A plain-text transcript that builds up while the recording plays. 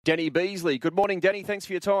Danny Beasley. Good morning, Danny. Thanks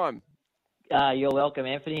for your time. You're welcome,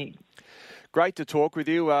 Anthony. Great to talk with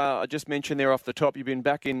you. I just mentioned there off the top, you've been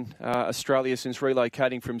back in Australia since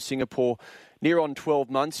relocating from Singapore near on 12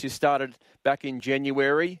 months. You started back in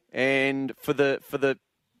January, and for the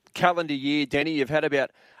calendar year, Danny, you've had about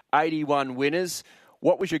 81 winners.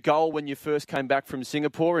 What was your goal when you first came back from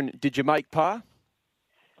Singapore, and did you make par?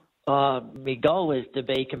 My goal was to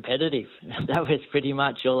be competitive. That was pretty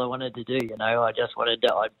much all I wanted to do. I just wanted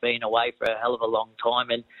to. I'd been away for a hell of a long time,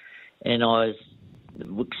 and I was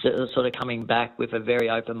sort of coming back with a very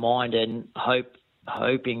open mind and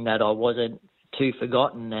hoping that I wasn't too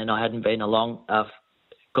forgotten and I hadn't been gone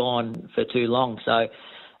for too long. So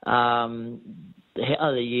how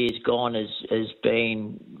the year's gone has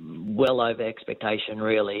been well over expectation,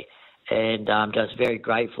 really. And I'm just very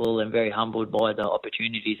grateful and very humbled by the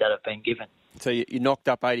opportunities that have been given. So you knocked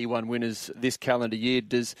up 81 winners this calendar year.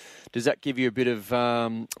 Does that give you a bit of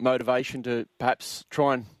motivation to perhaps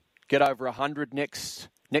try and get over 100 next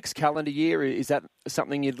calendar year? Is that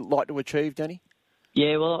something you'd like to achieve, Danny?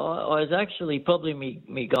 Yeah, well, I was actually probably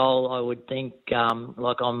my goal. I would think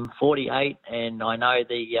like I'm 48, and I know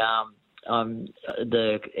the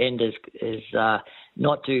end is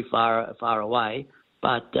not too far away.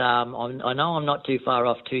 But I know I'm not too far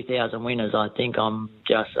off 2,000 winners. I think I'm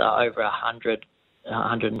just over 100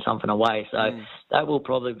 and something away. So that will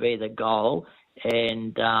probably be the goal.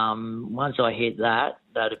 And once I hit that,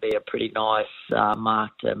 that'd be a pretty nice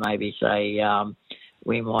mark to maybe say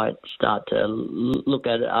we might start to look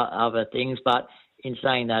at other things. But in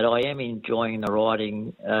saying that, I am enjoying the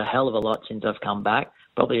riding a hell of a lot since I've come back,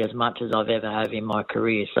 probably as much as I've ever have in my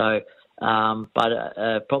career. So. But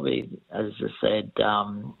probably, as I said,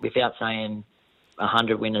 without saying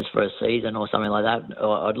 100 winners for a season or something like that,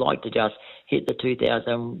 I'd like to just hit the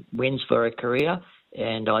 2,000 wins for a career,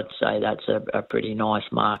 and I'd say that's a pretty nice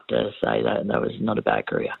mark to say that was not a bad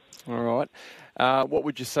career. All right. What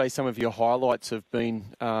would you say some of your highlights have been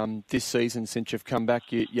this season since you've come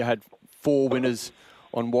back? You had 4 winners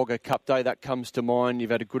on Wagga Cup Day. That comes to mind.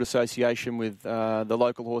 You've had a good association with the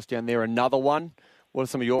local horse down there, another one. What are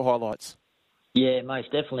some of your highlights? Yeah,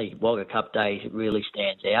 most definitely. Wagga Cup Day really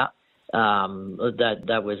stands out.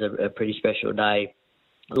 That was a pretty special day.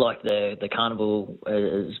 Like the carnival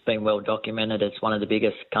has been well documented. It's one of the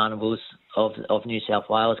biggest carnivals of New South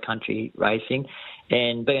Wales country racing.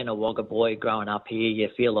 And being a Wagga boy growing up here, you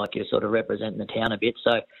feel like you're sort of representing the town a bit.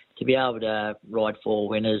 So to be able to ride 4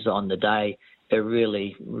 winners on the day, it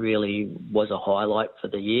really, really was a highlight for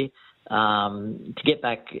the year. To get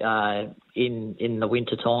back in the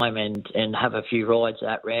winter time and have a few rides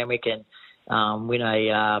at Randwick and win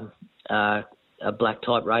a black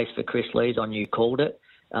type race for Chris Lees on You Called It.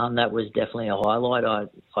 That was definitely a highlight.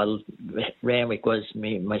 Randwick was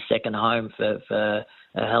my second home for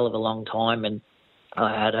a hell of a long time, and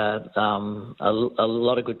I had a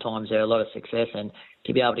lot of good times there, a lot of success, and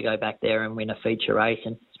to be able to go back there and win a feature race,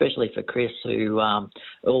 and especially for Chris, who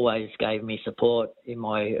always gave me support in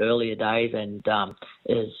my earlier days, and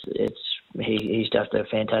he's just a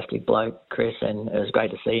fantastic bloke, Chris, and it was great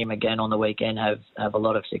to see him again on the weekend have a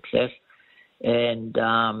lot of success, and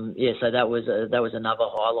so that was another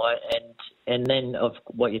highlight, and then of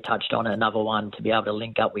what you touched on, another one to be able to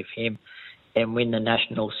link up with him and win the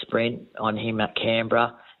national sprint on him at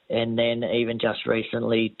Canberra, and then even just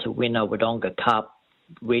recently to win a Wodonga Cup,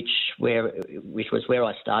 which was where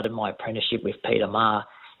I started my apprenticeship with Peter Maher,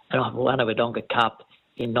 and I won a Wodonga Cup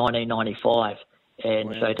in 1995. And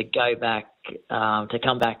wow. So to go back, to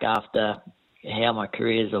come back after how my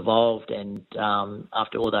career's evolved, and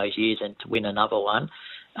after all those years, and to win another one,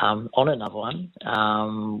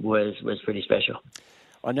 was pretty special.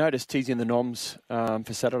 I noticed he's in the noms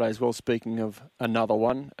for Saturday as well. Speaking of another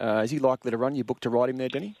one, is he likely to run? You booked to ride him there,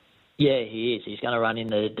 Denny? Yeah, he is. He's going to run in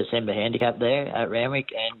the December handicap there at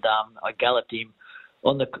Randwick, and I galloped him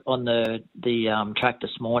on the track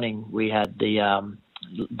this morning. We had the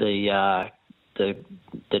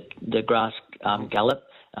grass gallop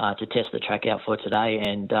to test the track out for today,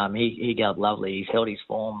 and he galloped lovely. He's held his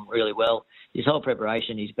form really well. His whole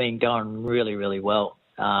preparation, he's been going really, really well.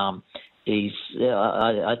 I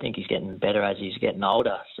think he's getting better as he's getting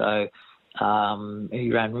older. So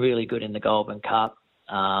he ran really good in the Goulburn Cup.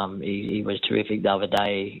 He was terrific the other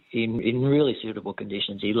day in really suitable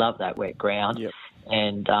conditions. He loved that wet ground. Yep.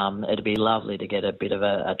 And it'd be lovely to get a bit of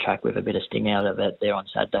a track with a bit of sting out of it there on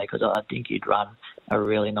Saturday, because I think he'd run a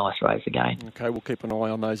really nice race again. Okay, we'll keep an eye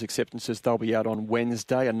on those acceptances. They'll be out on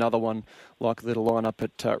Wednesday. Another one likely to line up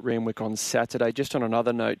at Randwick on Saturday. Just on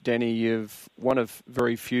another note, Danny, you've one of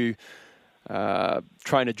very few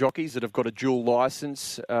trainer jockeys that have got a dual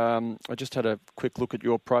licence. I just had a quick look at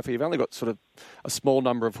your profile. You've only got sort of a small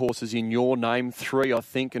number of horses in your name, 3, I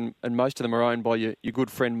think, and most of them are owned by your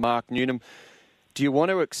good friend Mark Newnham. Do you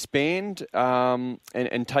want to expand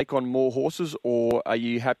and take on more horses, or are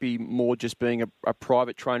you happy more just being a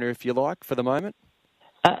private trainer, if you like, for the moment?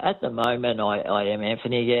 At the moment, I am,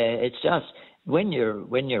 Anthony. Yeah, it's just when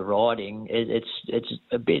you're riding, it's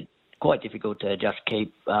a bit quite difficult to just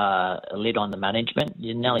keep a lid on the management.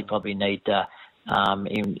 You nearly probably need to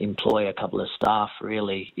employ a couple of staff,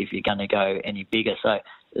 really, if you're going to go any bigger. So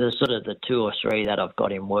the 2 or 3 that I've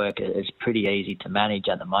got in work is pretty easy to manage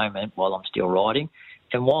at the moment while I'm still riding.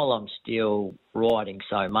 And while I'm still riding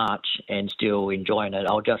so much and still enjoying it,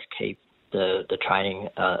 I'll just keep the training,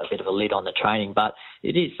 a bit of a lid on the training. But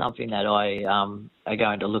it is something that I am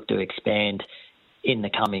going to look to expand in the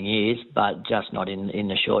coming years, but just not in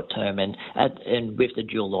the short term. And with the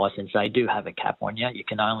dual licence, they do have a cap on you. You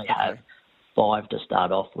can only have 5 to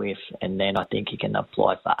start off with, and then I think you can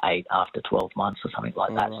apply for 8 after 12 months or something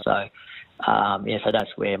like that. Right. So, so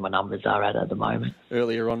that's where my numbers are at the moment.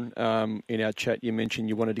 Earlier on in our chat, you mentioned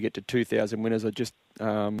you wanted to get to 2,000 winners. I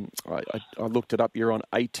looked it up. You're on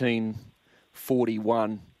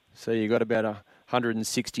 1841, so you've got about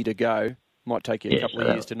 160 to go. Might take you a couple of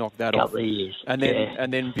years to knock that off. Couple of years. And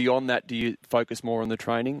then beyond that, do you focus more on the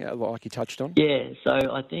training, like you touched on? Yeah, so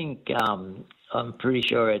I think I'm pretty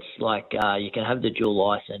sure it's like you can have the dual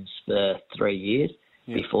licence for 3 years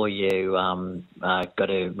before you got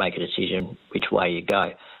to make a decision which way you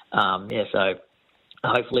go. So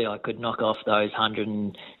hopefully I could knock off those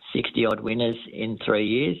 160-odd winners in 3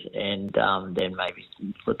 years, and then maybe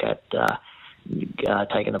look at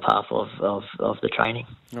taking the path of the training.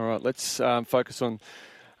 All right, let's focus on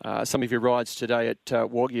some of your rides today at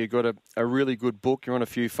Wagga. You've got a really good book. You're on a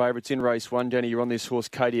few favourites. In race 1, Danny, you're on this horse,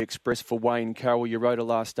 Katie Express, for Wayne Carroll. You rode her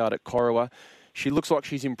last start at Corowa. She looks like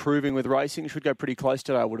she's improving with racing. Should go pretty close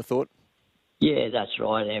today, I would have thought. Yeah, that's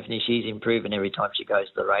right, Anthony. She's improving every time she goes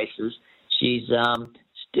to the races. She's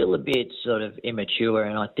still a bit sort of immature,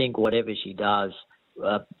 and I think whatever she does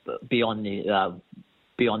beyond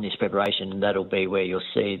this preparation, that'll be where you'll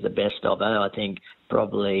see the best of her. I think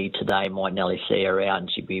probably today might nearly see her out, and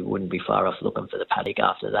she wouldn't be far off looking for the paddock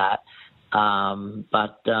after that.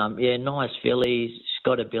 Nice filly. She's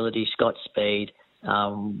got ability, she's got speed.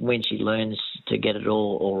 When she learns to get it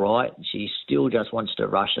all right, she still just wants to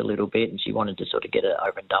rush a little bit, and she wanted to sort of get it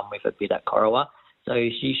over and done with a bit at Corowa. So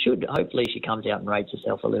hopefully she comes out and rates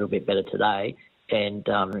herself a little bit better today. And,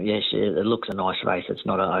 it looks a nice race. It's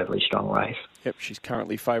not an overly strong race. Yep, she's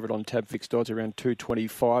currently favourite on tab fixed odds around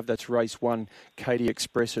 225. That's race 1, Katie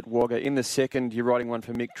Express at Wagga. In the second, you're riding one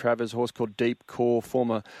for Mick Travers, horse called Deep Core,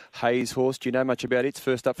 former Hayes horse. Do you know much about it? It's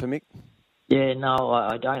first up for Mick? Yeah, no,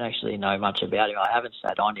 I don't actually know much about him. I haven't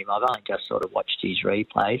sat on him. I've only just sort of watched his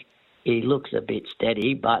replays. He looks a bit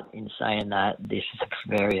steady, but in saying that, this is a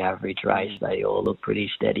very average race. They all look pretty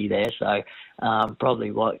steady there. So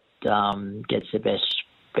probably what gets the best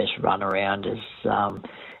run around is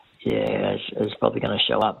probably going to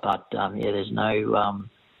show up. But there's no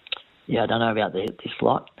I don't know about this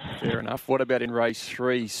lot. Fair enough. What about in race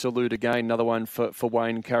 3, Salute Again, another one for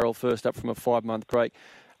Wayne Carroll, first up from a 5-month break.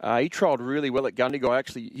 He trialled really well at Gundagai.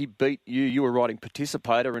 Actually, he beat you. You were riding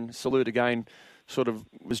Participator, and Salute Again sort of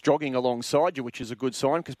was jogging alongside you, which is a good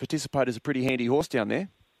sign because Participator's a pretty handy horse down there.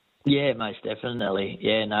 Yeah, most definitely.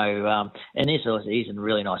 Yeah, no, and this horse, he's a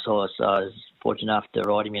really nice horse. I was fortunate enough to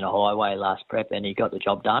ride him in a highway last prep, and he got the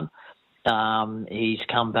job done. He's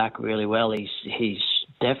come back really well. He's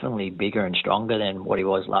definitely bigger and stronger than what he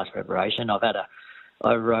was last preparation. I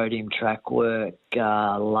rode him track work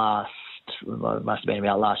it must have been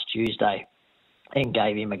about last Tuesday, and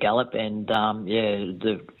gave him a gallop, and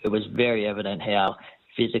it was very evident how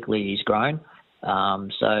physically he's grown.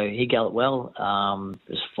 So he galloped well.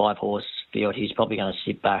 It's a 5-horse field. He's probably going to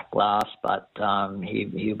sit back last, but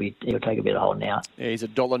he'll take a bit of holding out. Yeah, he's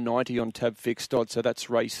 $1.90 on tab fixed odds, so that's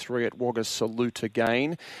race 3 at Wagga. Salute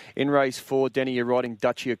Again. In race 4, Denny, you're riding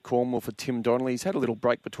Duchy of Cornwall for Tim Donnelly. He's had a little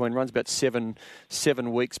break between runs, about seven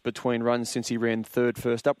weeks between runs since he ran third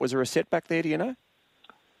first up. Was there a setback there? Do you know?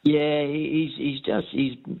 Yeah, he's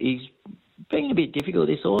being a bit difficult.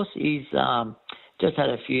 This horse, he's just had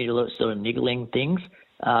a few sort of niggling things.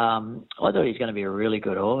 I thought he was going to be a really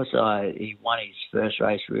good horse. He won his first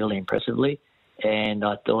race really impressively, and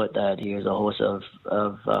I thought that he was a horse of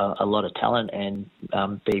a lot of talent and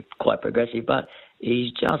be quite progressive. But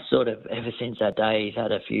he's just sort of, ever since that day, he's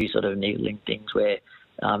had a few sort of niggling things where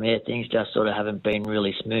things just sort of haven't been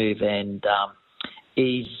really smooth, and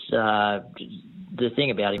he's the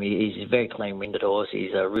thing about him, he's a very clean-winded horse.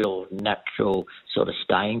 He's a real natural sort of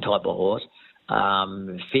staying type of horse.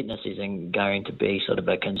 Fitness isn't going to be sort of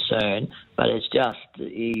a concern, but it's just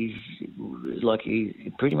he's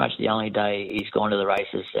pretty much the only day he's gone to the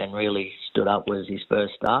races and really stood up was his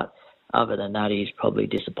first start. Other than that, he's probably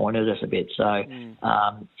disappointed us a bit. So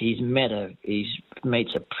he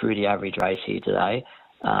meets a pretty average race here today.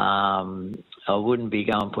 I wouldn't be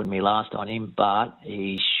putting my last on him, but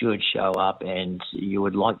he should show up, and you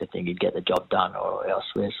would like to think he'd get the job done, or else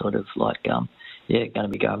we're sort of like, going to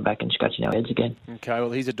be going back and scratching our heads again. Okay,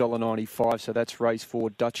 well, he's $1.95, so that's race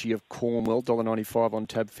 4, Duchy of Cornwall, $1.95 on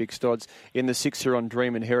tab fixed odds. In the sixer on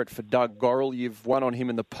Dream Inherit for Doug Gorrell, you've won on him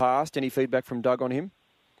in the past. Any feedback from Doug on him?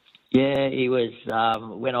 Yeah, he was,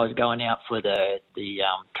 when I was going out for the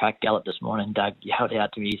track gallop this morning, Doug yelled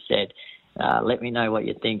out to me, he said, let me know what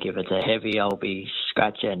you think. If it's a heavy, I'll be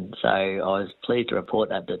scratching. So I was pleased to report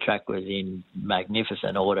that the track was in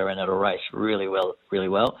magnificent order and it'll race really well, really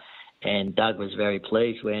well. And Doug was very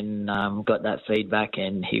pleased when got that feedback,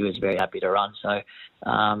 and he was very happy to run. So,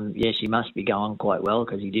 yes, he must be going quite well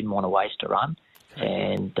because he didn't want to waste a run.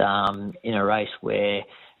 And in a race where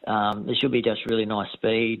there should be just really nice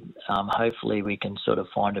speed, hopefully we can sort of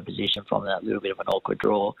find a position from that little bit of an awkward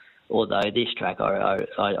draw. Although this track,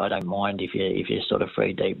 I don't mind if you're sort of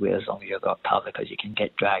free deep with, as long as you've got cover, because you can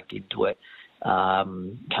get dragged into it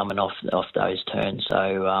coming off those turns.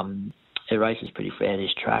 So the race is pretty fair,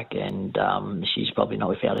 this track, and she's probably not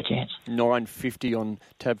without a chance. $9.50 on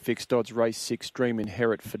tab fixed odds, race 6, Dream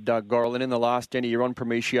Inherit for Doug Gorrell. And in the last, Denny, you're on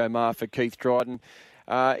Prometio Mar for Keith Dryden.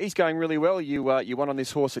 He's going really well. You won on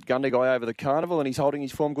this horse at Gundagai over the carnival, and he's holding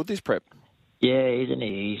his form good this prep. Yeah, isn't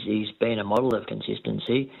he? He's been a model of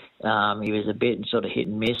consistency. He was a bit sort of hit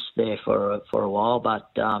and miss there for a while,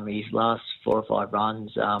 but his last 4 or 5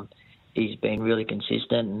 runs, he's been really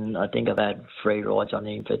consistent. And I think I've had 3 rides on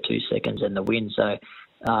him for 2 seconds and the win. So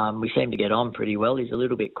we seem to get on pretty well. He's a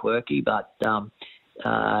little bit quirky, but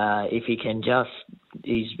if he can just,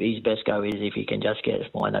 his best go is if he can just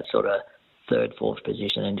find that sort of 3rd, 4th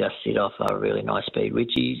position and just sit off a really nice speed,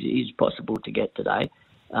 which is possible to get today.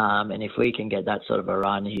 And if we can get that sort of a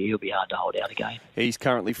run, he'll be hard to hold out again. He's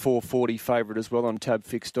currently $4.40 favourite as well on tab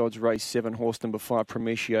fixed odds, race 7, horse number 5,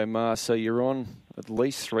 Prometio Mar. So you're on at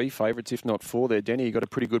least 3 favourites, if not 4 there, Denny. You've got a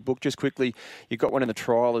pretty good book. Just quickly, you've got one in the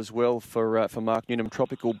trial as well for Mark Newnham,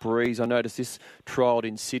 Tropical Breeze. I noticed this trialled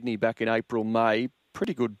in Sydney back in April, May.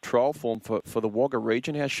 Pretty good trial form for the Wagga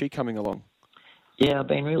region. How's she coming along? Yeah, I've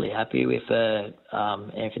been really happy with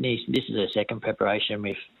Anthony. This is her second preparation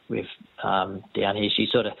with down here.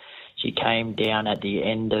 She came down at the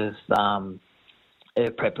end of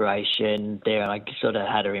her preparation there, and I sort of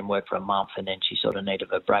had her in work for a month, and then she sort of needed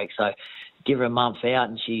a break. So give her a month out,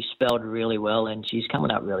 and she spelled really well, and she's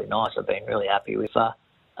coming up really nice. I've been really happy with her.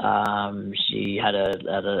 She had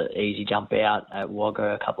a easy jump out at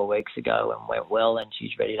Wagga a couple of weeks ago and went well, and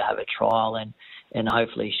she's ready to have a trial, and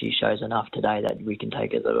hopefully she shows enough today that we can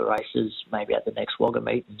take her to the races, maybe at the next Wagga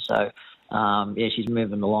meeting. So, yeah, she's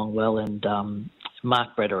moving along well, and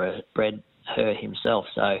Mark bred her himself,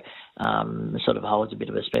 so sort of holds a bit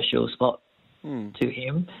of a special spot to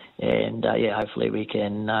him, and yeah, hopefully we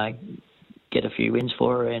can get a few wins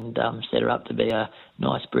for her and set her up to be a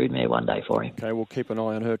nice broodmare one day for him. Okay, we'll keep an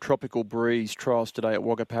eye on her. Tropical Breeze trials today at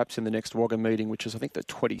Wagga, perhaps in the next Wagga meeting, which is, I think, the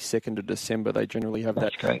 22nd of December. They generally have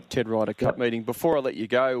that Ted Ryder Cup meeting. Before I let you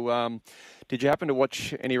go, did you happen to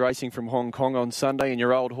watch any racing from Hong Kong on Sunday? And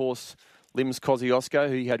your old horse, Lims Kosciuszko,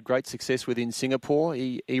 who he had great success with in Singapore,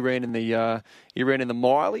 he ran in the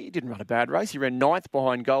mile. He didn't run a bad race. He ran 9th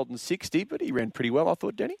behind Golden 60, but he ran pretty well, I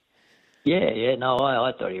thought, Denny. Yeah, no,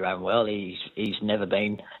 I thought he ran well. He's never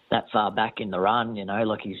been that far back in the run,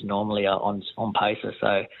 like he's normally on pacer.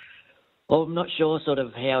 So, well, I'm not sure sort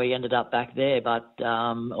of how he ended up back there, but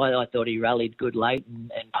I thought he rallied good late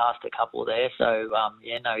and passed a couple there. So,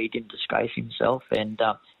 he didn't disgrace himself, and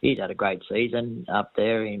he's had a great season up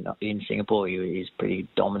there in Singapore. He's pretty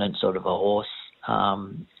dominant sort of a horse.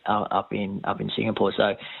 Up in Singapore, so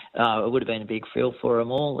it would have been a big field for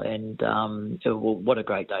them all, and what a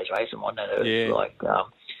great day's racing, wasn't it? It was like,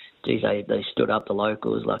 they stood up the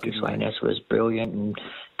locals. Lucky Swain S was brilliant, and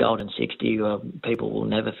Golden 60. People will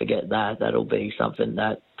never forget that. That'll be something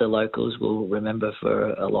that the locals will remember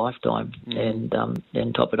for a lifetime. And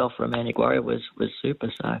then top it off, Romantic Warrior was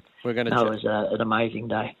super. So it was an amazing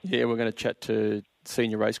day. Yeah, we're going to chat to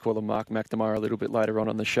senior race caller Mark McNamara a little bit later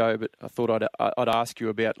on the show, but I thought I'd ask you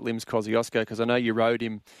about Lims Kosciuszko, because I know you rode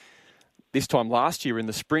him this time last year in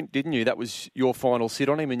the sprint, didn't you? That was your final sit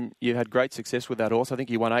on him, and you had great success with that horse. I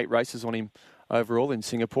think you won 8 races on him overall in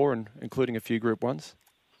Singapore, and including a few Group 1s.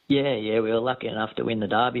 Yeah, we were lucky enough to win the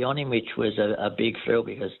Derby on him, which was a big thrill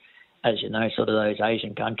because, as you know, sort of those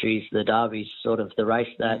Asian countries, the Derby's sort of the race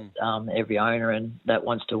that every owner and that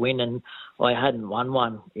wants to win. And I hadn't won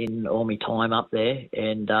one in all my time up there.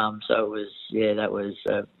 And so it was, that was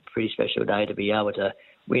a pretty special day to be able to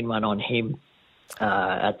win one on him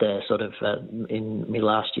at the sort of in my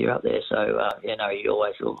last year up there. So, he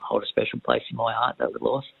always will hold a special place in my heart, that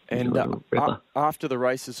loss. And after the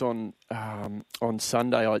races on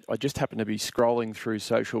Sunday, I just happened to be scrolling through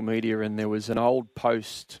social media and there was an old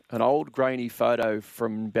post, an old grainy photo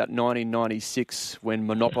from about 1996 when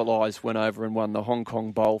Monopolise went over and won the Hong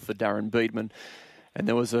Kong Bowl for Darren Beedman. And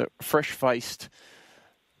there was a fresh-faced,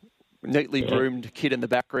 neatly groomed kid in the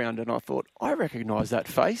background and I thought, I recognise that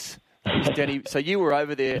face. Danny, so you were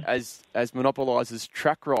over there as Monopolise's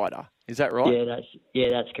track rider, is that right?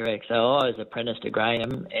 That's correct. So I was apprenticed to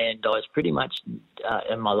Graham, and I was pretty much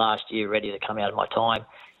in my last year ready to come out of my time.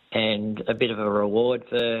 And a bit of a reward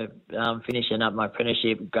for finishing up my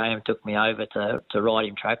apprenticeship, Graham took me over to ride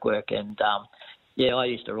him track work, and I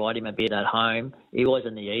used to ride him a bit at home. He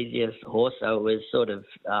wasn't the easiest horse, so it was sort of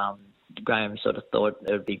Graham sort of thought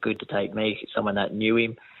it would be good to take me, someone that knew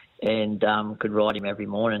him, and could ride him every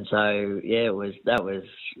morning. So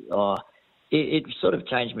it sort of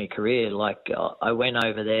changed my career. Like I went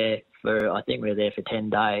over there I think we were there for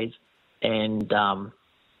 10 days, and that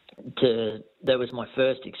was my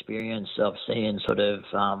first experience of seeing sort of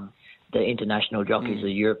the international jockeys,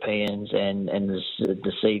 the Europeans, and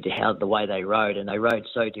to see how the way they rode, and they rode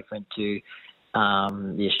so different to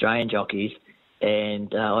the Australian jockeys,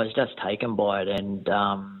 and I was just taken by it. And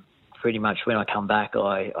pretty much when I come back,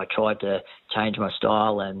 I tried to change my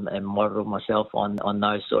style and model myself on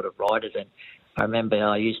those sort of riders. And I remember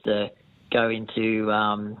I used to go into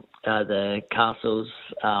the Castle's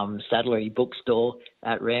saddlery bookstore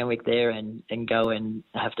at Randwick there and go and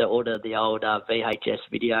have to order the old VHS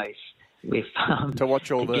videos with to watch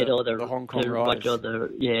all the Hong Kong riders.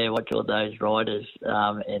 Watch all those riders,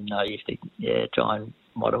 and I used to try and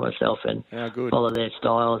model myself and follow their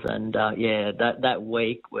styles. And that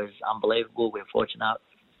week was unbelievable. We were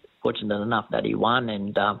fortunate enough that he won,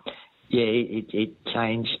 and it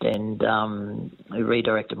changed and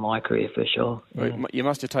redirected my career for sure. Well, you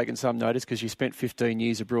must have taken some notice because you spent 15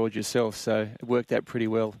 years abroad yourself, so it worked out pretty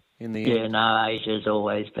well in the end. Asia's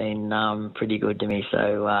always been pretty good to me.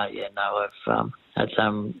 So, I've had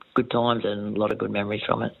some good times and a lot of good memories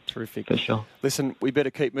from it. Terrific. For sure. Listen, we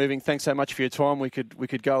better keep moving. Thanks so much for your time. We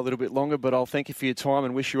could go a little bit longer, but I'll thank you for your time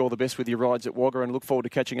and wish you all the best with your rides at Wagga and look forward to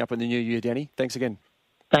catching up in the new year, Danny. Thanks again.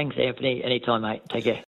 Thanks, Anthony. Anytime, mate. Take care.